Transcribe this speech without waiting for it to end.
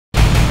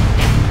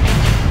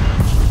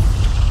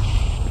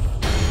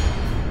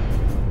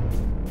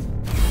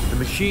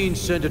machine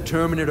sent a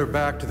Terminator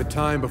back to the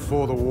time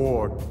before the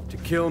war to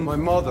kill my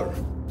mother,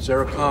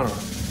 Sarah Connor.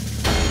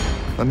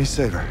 Let me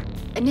save her.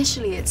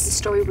 Initially, it's the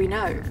story we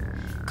know.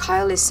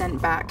 Kyle is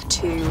sent back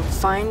to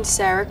find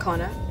Sarah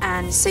Connor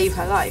and save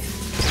her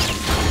life.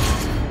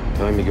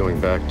 Time me going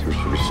back to her,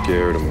 she was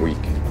scared and weak.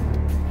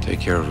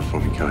 Take care of her for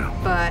me, Kyle.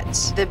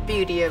 But the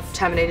beauty of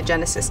Terminator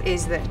Genesis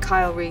is that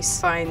Kyle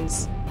Reese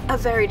finds a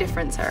very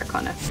different Sarah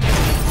Connor.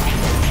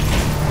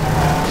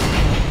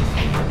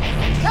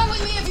 Come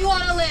with me if you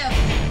want to live!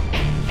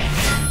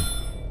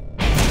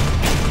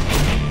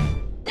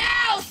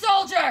 Now,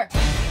 soldier!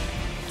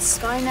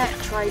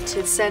 Skynet tried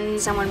to send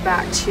someone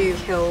back to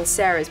kill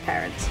Sarah's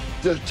parents.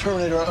 The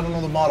Terminator, I don't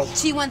know the model.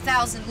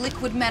 T-1000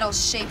 liquid metal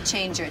shape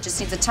changer. It just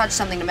needs to touch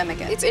something to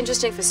mimic it. It's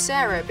interesting for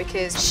Sarah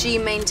because she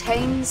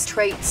maintains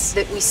traits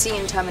that we see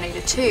in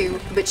Terminator 2,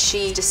 but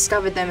she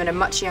discovered them at a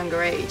much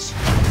younger age.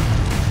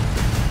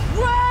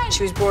 Run!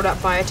 She was brought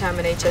up by a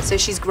Terminator, so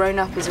she's grown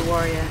up as a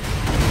warrior.